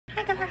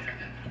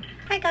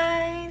Hi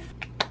guys.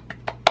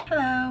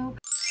 Hello.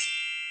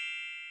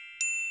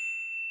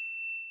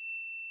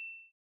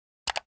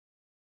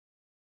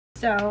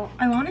 So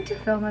I wanted to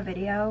film a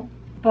video,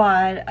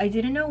 but I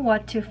didn't know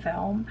what to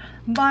film,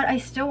 but I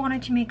still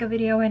wanted to make a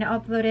video and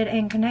upload it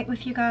and connect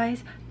with you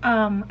guys.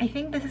 I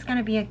think this is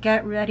gonna be a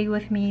get ready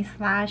with me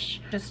slash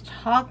just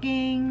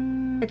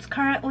talking. It's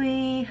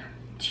currently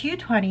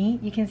 2:20.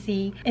 You can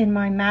see in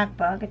my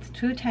MacBook it's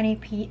 2:20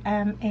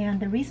 p.m.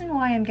 and the reason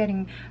why I'm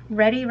getting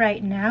ready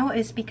right now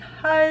is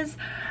because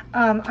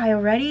I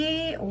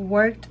already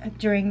worked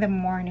during the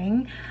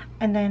morning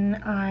and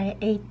then I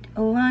ate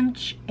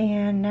lunch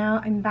and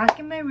now I'm back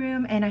in my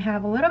room and I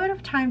have a little bit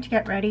of time to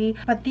get ready.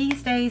 But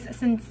these days,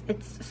 since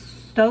it's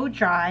so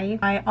dry,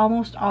 I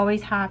almost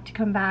always have to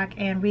come back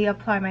and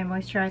reapply my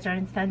moisturizer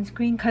and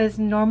sunscreen because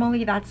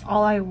normally that's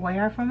all I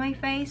wear for my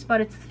face,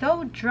 but it's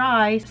so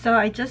dry. So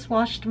I just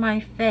washed my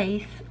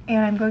face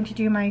and I'm going to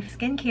do my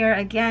skincare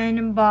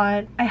again,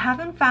 but I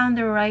haven't found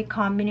the right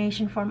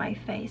combination for my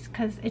face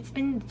because it's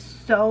been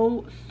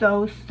so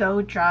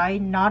dry,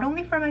 not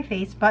only for my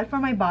face but for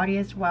my body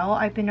as well.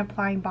 I've been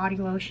applying body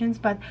lotions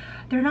but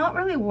they're not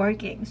really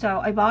working,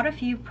 so I bought a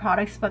few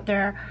products but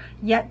they're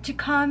yet to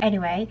come.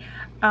 Anyway,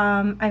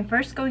 I'm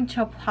first going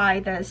to apply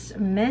this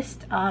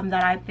mist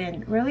that I've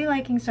been really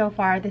liking so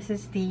far. This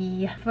is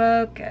the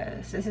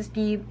Focus. This is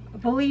the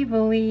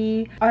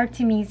Vely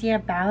Artemisia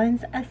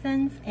Balance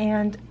Essence,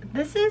 and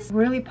this is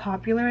really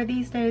popular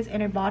these days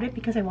and I bought it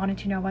because I wanted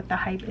to know what the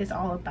hype is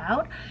all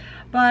about.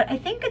 But I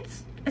think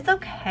it's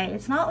okay.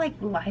 It's not like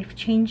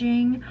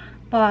life-changing,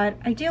 but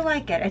I do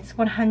like it. It's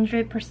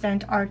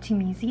 100%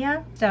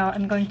 Artemisia. So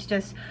I'm going to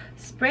just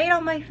spray it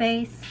on my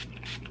face.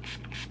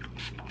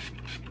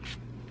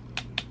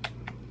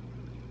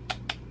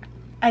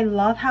 I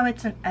love how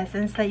it's an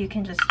essence that you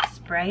can just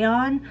spray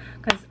on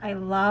because I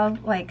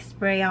love like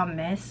spray on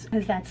mist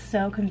because that's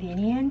so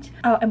convenient.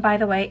 Oh, and by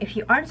the way, if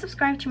you aren't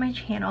subscribed to my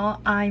channel,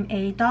 I'm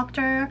a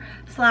doctor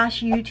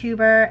slash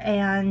YouTuber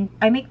and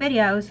I make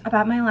videos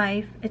about my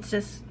life. It's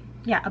just,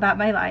 yeah, about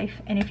my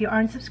life. And if you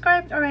aren't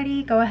subscribed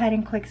already, go ahead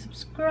and click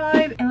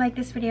subscribe and like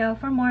this video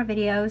for more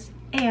videos.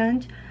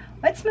 And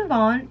let's move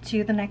on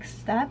to the next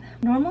step.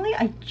 Normally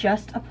I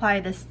just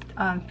apply this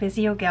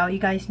Physiogel. You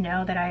guys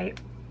know that I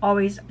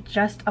always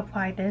just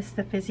apply this,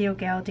 the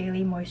Physiogel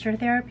Daily Moisture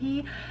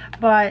Therapy,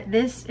 but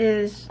this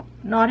is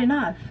not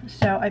enough.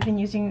 So I've been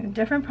using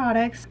different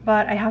products,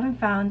 but I haven't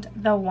found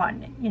the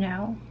one, you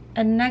know.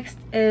 And next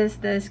is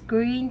this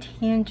Green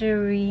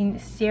Tangerine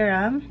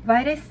Serum,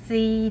 Vita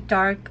C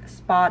Dark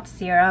Spot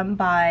Serum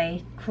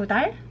by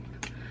Goodal.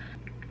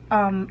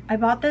 I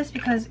bought this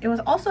because it was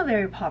also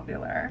very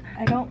popular.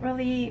 I don't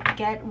really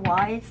get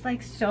why it's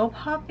like so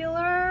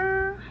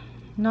popular.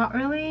 Not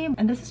really.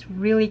 And this is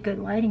really good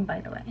lighting,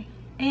 by the way.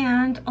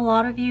 And a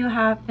lot of you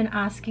have been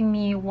asking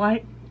me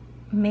what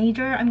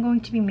major I'm going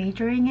to be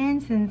majoring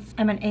in since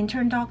I'm an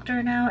intern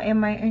doctor now,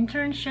 and my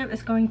internship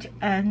is going to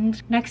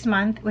end next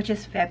month, which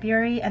is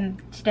February,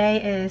 and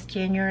today is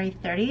January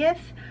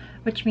 30th,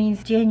 which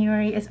means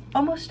January is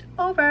almost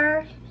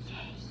over.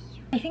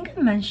 I think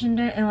I mentioned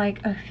it in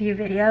like a few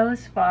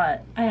videos,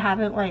 but I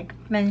haven't like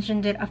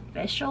mentioned it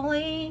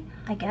officially,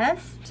 I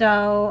guess.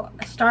 So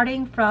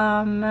starting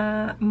from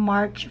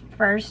March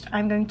 1st,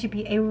 I'm going to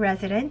be a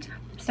resident.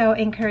 So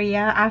in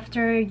Korea,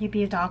 after you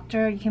be a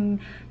doctor, you can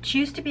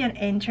choose to be an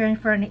intern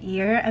for an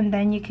year and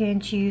then you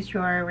can choose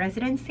your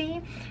residency.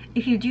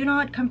 If you do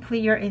not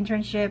complete your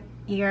internship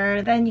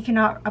year, then you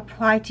cannot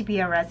apply to be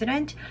a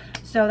resident.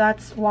 So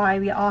that's why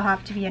we all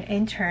have to be an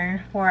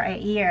intern for a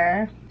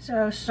year.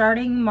 So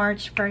starting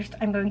March 1st,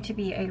 I'm going to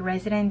be a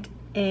resident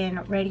in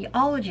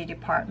radiology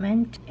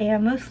department,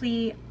 and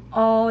mostly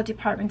all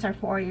departments are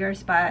 4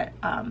 years, but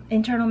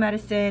internal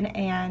medicine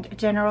and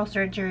general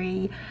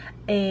surgery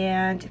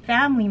and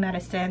family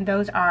medicine,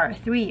 those are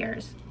 3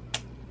 years.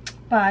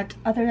 But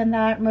other than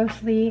that,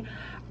 mostly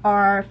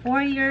are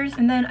 4 years.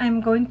 And then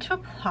I'm going to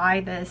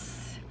apply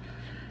this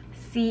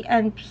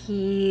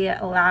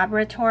CNP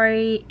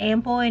Laboratory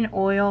Ample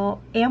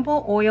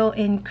Oil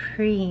in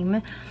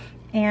Cream,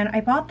 and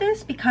I bought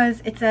this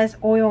because it says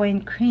oil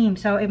and cream,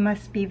 so it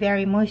must be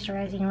very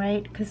moisturizing,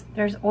 right? Because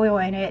there's oil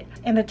in it,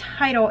 and the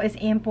title is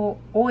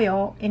Ample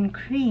Oil in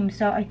Cream,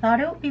 so I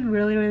thought it would be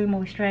really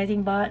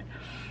moisturizing. But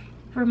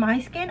for my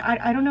skin,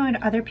 I don't know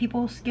in other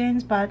people's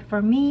skins, but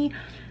for me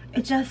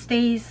it just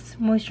stays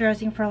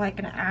moisturizing for like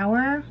an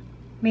hour,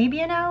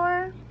 maybe an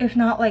hour, if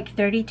not like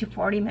 30 to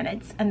 40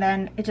 minutes, and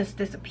then it just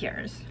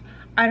disappears.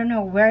 I don't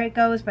know where it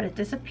goes, but it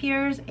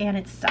disappears and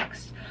it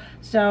sucks.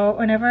 So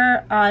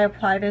whenever I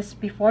apply this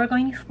before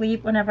going to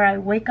sleep, whenever I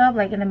wake up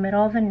like in the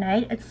middle of the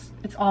night,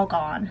 it's all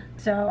gone.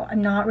 So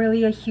I'm not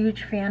really a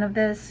huge fan of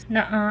this.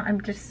 Nuh-uh,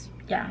 I'm just,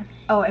 yeah.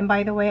 Oh, and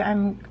by the way,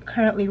 I'm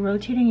currently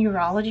rotating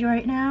urology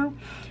right now,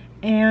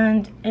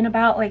 and in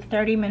about like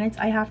 30 minutes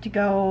I have to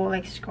go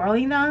like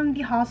scrolling down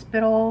the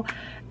hospital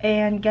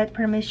and get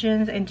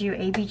permissions and do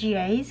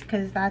ABGAs,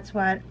 because that's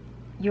what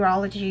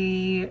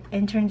urology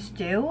interns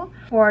do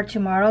for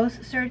tomorrow's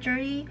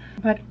surgery,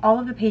 but all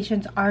of the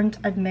patients aren't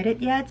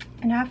admitted yet.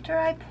 And after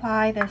I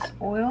apply this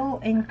oil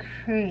and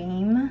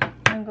cream,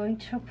 I'm going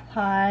to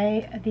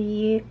apply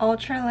the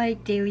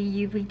Ultralight Daily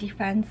UV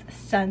Defense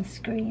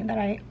Sunscreen that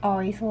I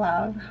always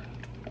love.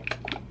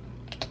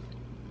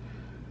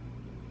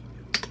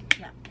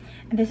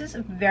 And this is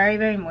very,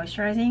 very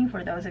moisturizing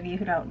for those of you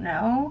who don't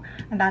know,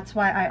 and that's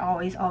why I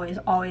always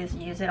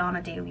use it on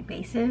a daily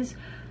basis.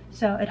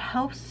 So it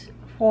helps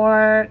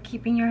for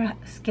keeping your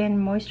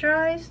skin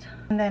moisturized.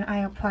 And then I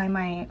apply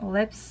my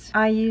lips.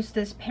 I use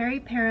this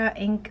Peripera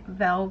Ink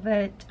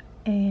Velvet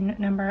in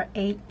number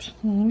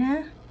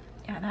 18.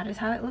 Yeah, that is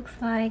how it looks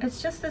like.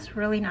 It's just this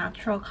really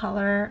natural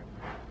color.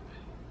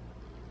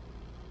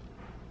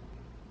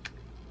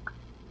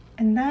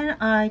 And then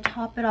I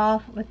top it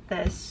off with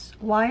this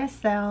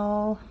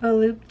YSL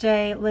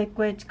Volupte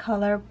Liquid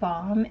Color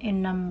Balm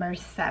in number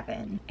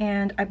 7.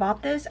 And I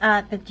bought this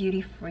at the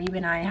duty free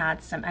when I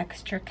had some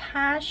extra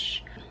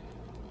cash.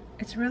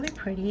 It's really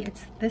pretty.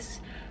 It's this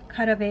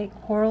kind of a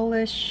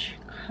coralish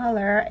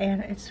color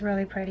and it's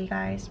really pretty,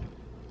 guys.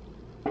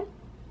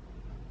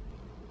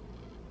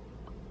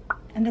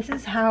 And this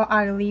is how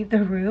I leave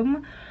the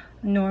room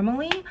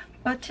normally.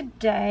 But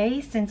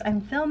today, since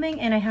I'm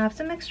filming and I have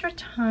some extra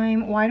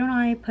time, why don't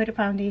I put a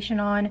foundation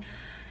on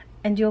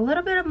and do a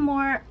little bit of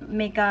more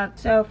makeup.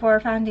 So for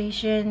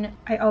foundation,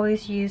 I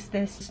always use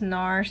this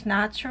Nars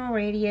Natural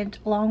Radiant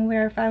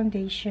Longwear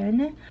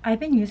Foundation. I've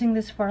been using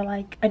this for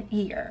like a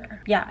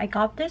year. Yeah, I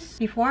got this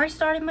before I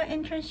started my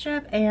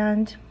internship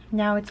and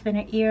now it's been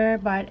a year,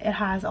 but it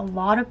has a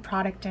lot of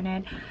product in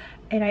it.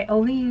 And I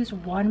only use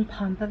 1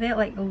 pump of it,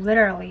 like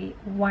literally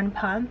 1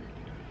 pump.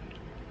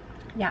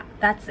 Yeah,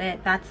 that's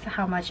it. That's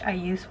how much I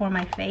use for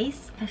my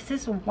face. This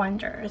is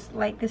wonders.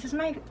 Like, this is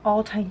my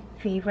all-time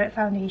favorite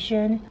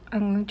foundation.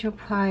 I'm going to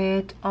apply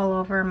it all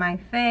over my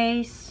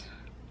face.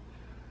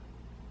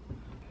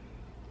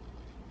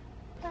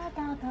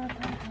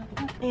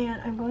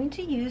 And I'm going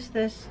to use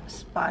this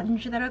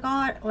sponge that I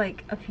got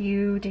like a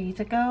few days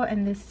ago,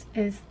 and this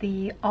is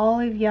the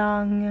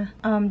Oliveyoung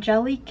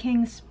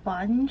Jelliking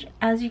sponge.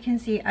 As you can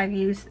see, I've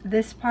used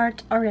this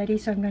part already,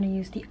 so I'm going to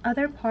use the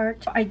other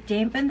part. I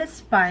dampened the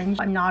sponge.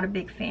 I'm not a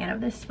big fan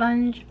of this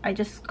sponge. I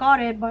just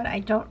got it, but I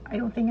don't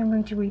think I'm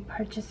going to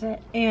repurchase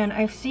it. And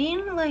I've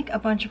seen like a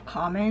bunch of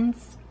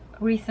comments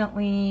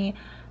recently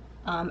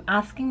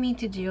asking me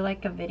to do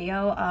like a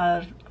video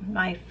of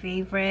my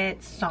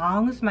favorite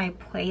songs, my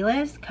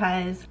playlist,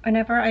 because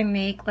whenever I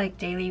make like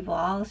daily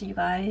vlogs, you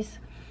guys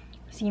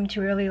seem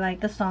to really like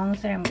the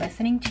songs that I'm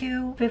listening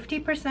to.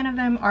 50% of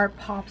them are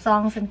pop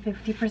songs and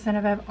 50%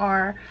 of them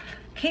are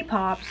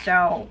K-pop,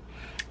 so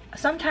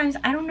sometimes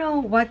I don't know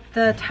what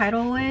the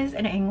title is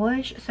in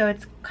English, so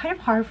it's kind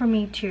of hard for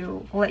me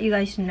to let you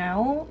guys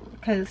know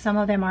because some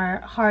of them are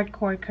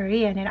hardcore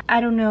Korean and I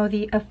don't know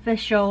the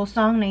official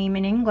song name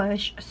in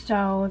English,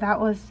 so that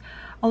was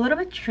a little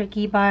bit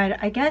tricky.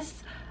 But I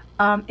guess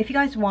if you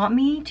guys want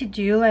me to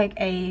do like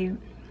a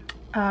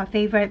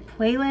favorite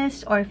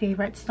playlist or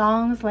favorite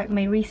songs, like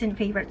my recent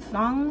favorite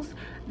songs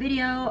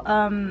video,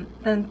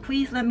 then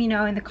please let me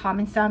know in the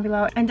comments down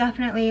below, and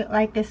definitely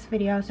like this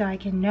video so I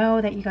can know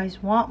that you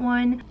guys want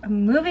one.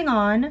 Moving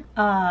on,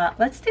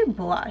 let's do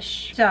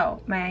blush.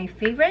 So my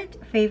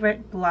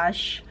favorite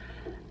blush,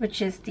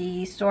 which is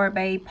the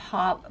Sorbet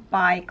Pop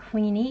by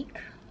Clinique.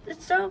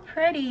 It's so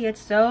pretty.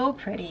 It's so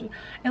pretty.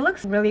 It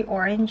looks really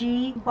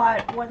orangey,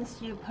 but once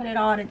you put it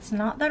on, it's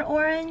not that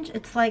orange.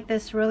 It's like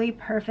this really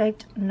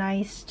perfect,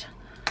 nice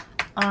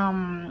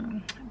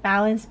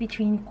balance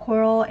between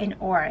coral and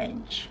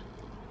orange.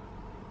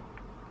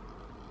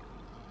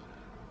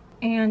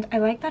 And I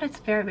like that it's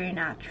very, very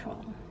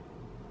natural.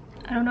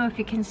 I don't know if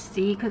you can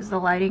see because the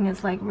lighting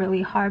is like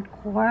really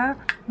hardcore,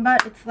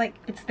 but it's like,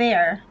 it's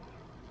there.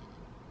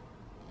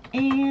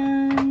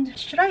 And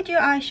should I do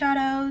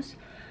eyeshadows?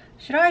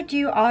 Should I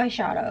do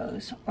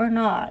eyeshadows or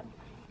not?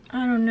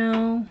 I don't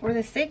know. For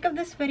the sake of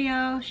this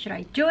video, should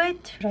I do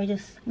it? Should I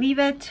just leave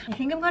it? I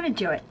think I'm gonna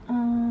do it.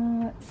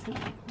 Let's see.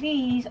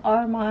 These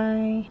are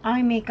my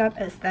eye makeup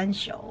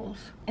essentials.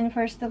 And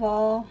first of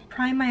all,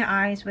 prime my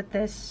eyes with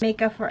this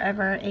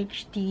Makeupforever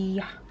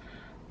HD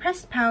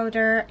pressed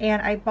powder,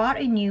 and I bought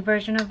a new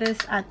version of this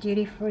at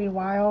duty free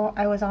while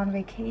I was on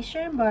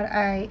vacation, but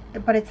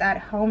it's at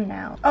home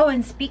now. Oh,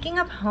 and speaking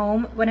of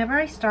home, whenever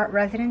I start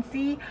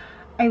residency,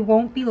 I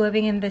won't be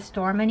living in this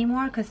dorm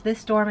anymore because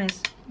this dorm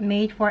is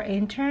made for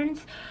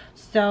interns,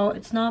 so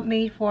it's not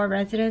made for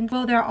residents.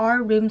 Well, there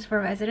are rooms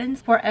for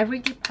residents. For every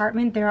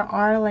department there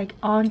are like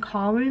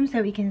on-call rooms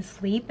that we can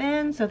sleep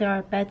in, so there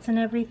are beds and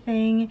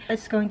everything.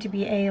 It's going to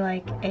be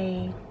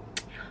a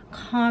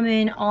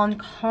common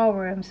on-call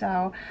room,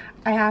 so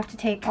I have to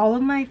take all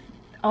of my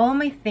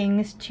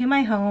things to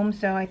my home,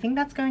 so I think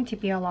that's going to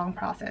be a long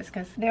process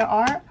because there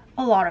are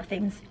a lot of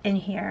things in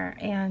here.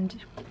 And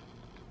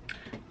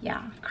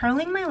yeah,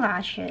 curling my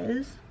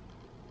lashes.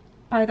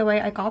 By the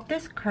way, I got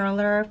this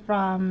curler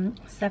from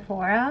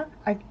Sephora.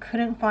 I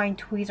couldn't find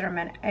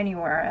tweezerman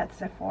anywhere at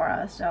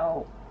Sephora,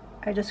 so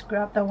I just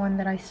grabbed the one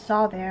that I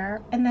saw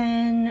there. And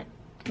then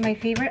my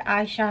favorite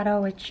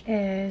eyeshadow, which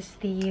is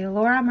the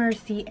Laura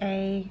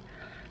Mercier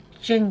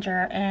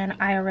Ginger, and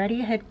I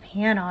already hit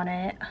pan on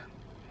it.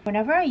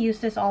 Whenever I use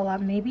this all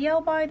up, maybe I'll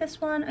buy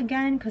this one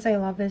again because I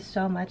love this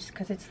so much,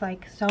 because it's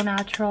like so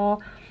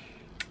natural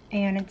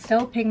and it's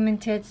so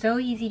pigmented, so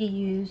easy to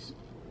use.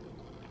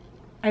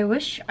 I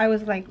wish I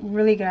was like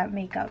really good at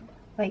makeup,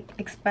 like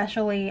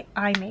especially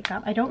eye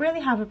makeup. I don't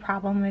really have a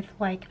problem with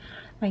like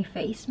my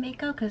face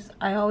makeup because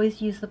I always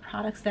use the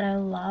products that I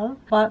love.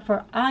 But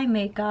for eye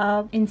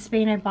makeup, in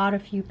Spain I bought a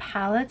few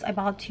palettes. I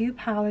bought 2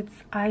 palettes,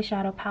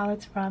 eyeshadow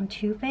palettes from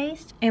Too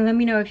Faced. And let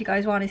me know if you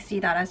guys want to see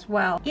that as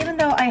well. Even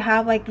though I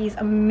have like these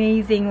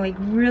amazing, like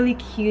really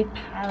cute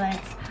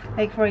palettes,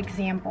 like for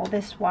example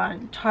this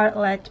one,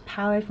 Tartelette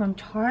palette from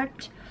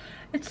Tarte.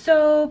 It's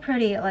so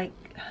pretty, like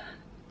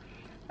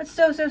it's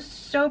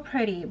so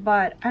pretty,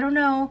 but I don't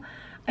know,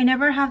 I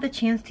never have the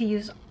chance to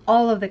use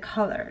all of the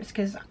colors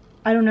because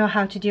I don't know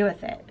how to do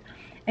with it.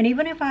 And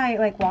even if I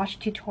like watch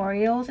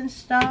tutorials and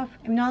stuff,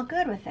 I'm not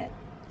good with it.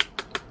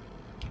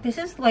 This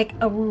is like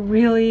a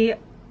really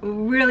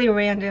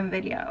random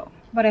video,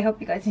 but I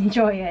hope you guys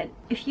enjoy it.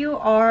 If you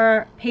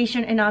are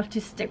patient enough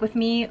to stick with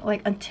me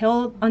like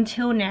until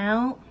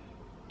now,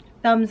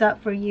 thumbs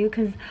up for you,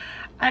 because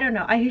I don't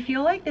know, I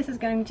feel like this is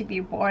going to be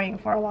boring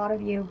for a lot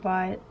of you,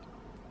 but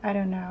I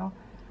don't know.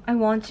 I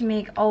want to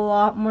make a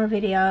lot more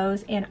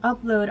videos and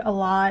upload a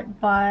lot,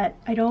 but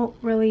I don't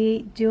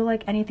really do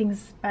like anything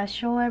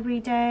special every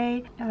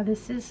day.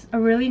 This is a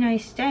really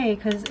nice day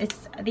because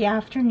it's the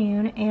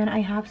afternoon and I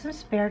have some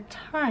spare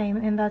time,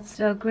 and that's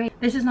so great.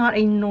 This is not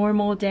a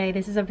normal day.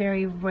 This is a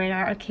very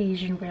rare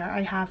occasion where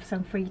I have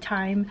some free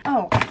time.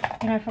 Oh,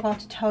 and I forgot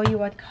to tell you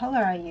what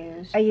color I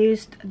used. I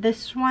used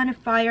this one,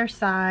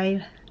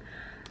 Fireside,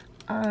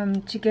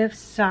 to give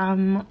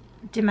some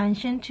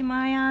dimension to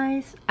my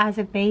eyes as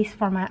a base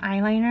for my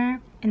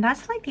eyeliner, and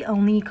that's like the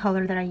only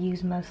color that I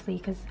use mostly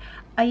because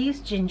I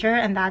use ginger,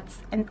 and that's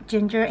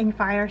ginger in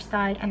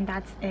Fireside, and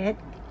that's it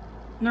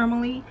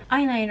normally.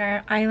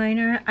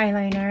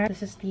 Eyeliner.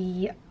 This is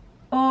the,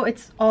 oh,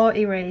 it's all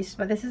erased,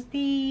 but this is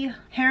the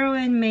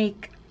Heroin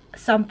Make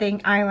Something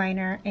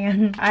eyeliner,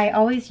 and I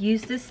always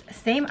use this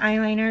same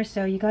eyeliner,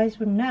 so you guys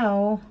would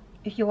know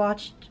if you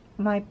watched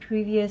my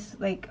previous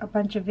like a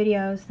bunch of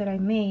videos that I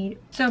made.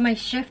 So my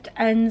shift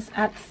ends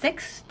at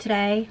 6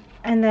 today,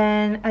 and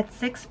then at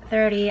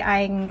 6:30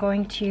 I'm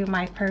going to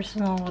my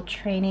personal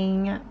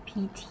training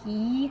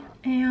PT,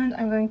 and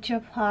I'm going to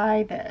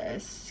apply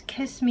this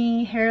Kiss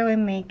Me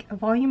Heroin Make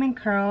Volume and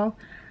Curl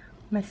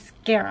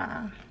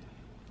mascara,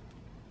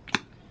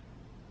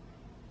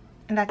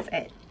 and that's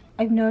it.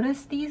 I've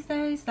noticed these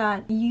days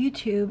that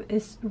YouTube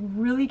is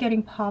really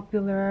getting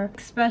popular,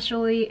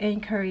 especially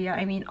in Korea.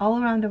 I mean,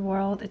 all around the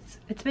world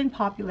it's been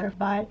popular,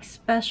 but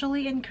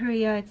especially in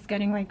Korea it's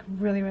getting like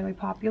really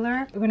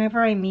popular.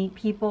 Whenever I meet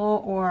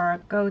people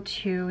or go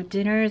to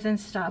dinners and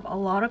stuff, a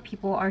lot of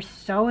people are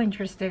so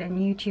interested in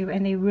YouTube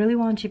and they really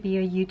want to be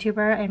a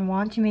YouTuber and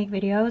want to make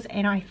videos,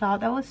 and I thought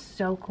that was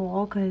so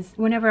cool because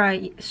whenever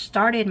I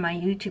started my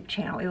YouTube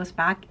channel, it was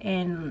back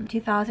in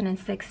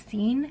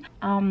 2016,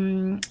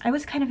 I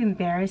was kind of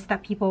embarrassed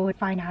that people would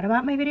find out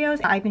about my videos.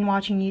 I've been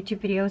watching YouTube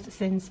videos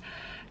since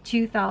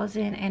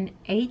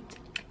 2008.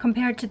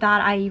 Compared to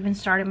that, I even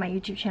started my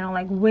YouTube channel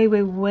like way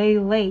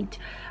late.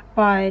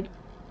 But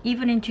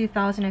even in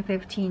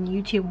 2015,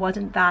 YouTube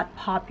wasn't that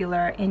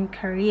popular in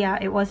Korea.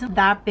 It wasn't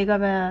that big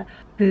of a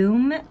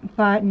boom,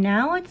 but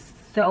now it's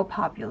so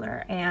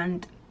popular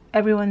and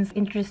everyone's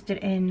interested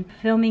in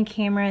filming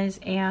cameras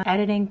and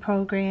editing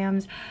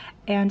programs.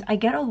 And I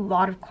get a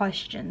lot of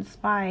questions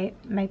by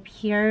my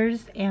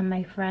peers and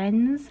my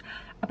friends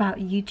about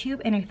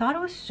YouTube, and I thought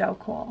it was so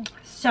cool.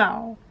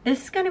 So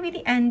this is gonna be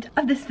the end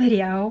of this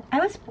video. I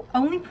was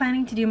only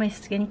planning to do my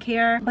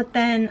skincare, but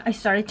then I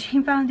started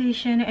doing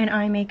foundation and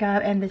eye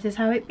makeup, and this is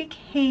how it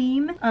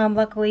became.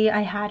 Luckily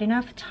I had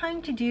enough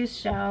time to do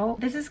so.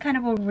 This is kind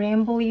of a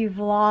rambly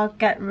vlog,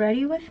 get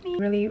ready with me,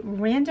 really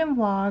random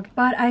vlog,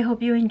 but I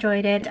hope you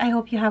enjoyed it. I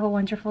hope you have a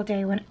wonderful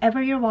day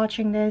whenever you're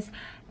watching this.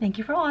 Thank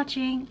you for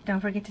watching. Don't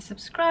forget to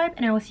subscribe,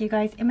 and I will see you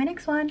guys in my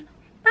next one.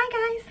 Bye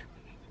guys!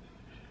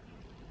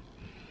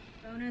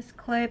 Bonus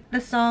clip. The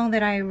song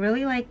that I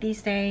really like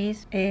these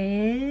days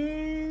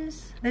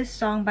is this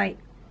song by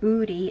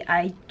Udi.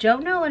 I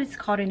don't know what it's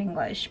called in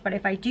English, but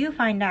if I do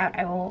find out,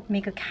 I will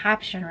make a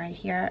caption right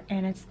here,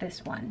 and it's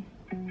this one.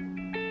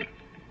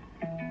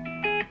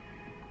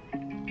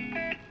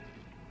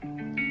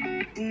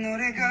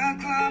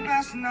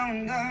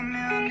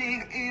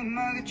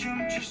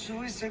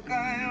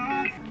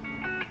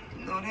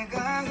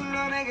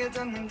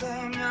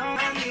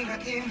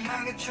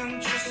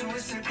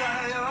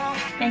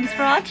 Thanks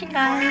for watching,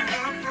 guys.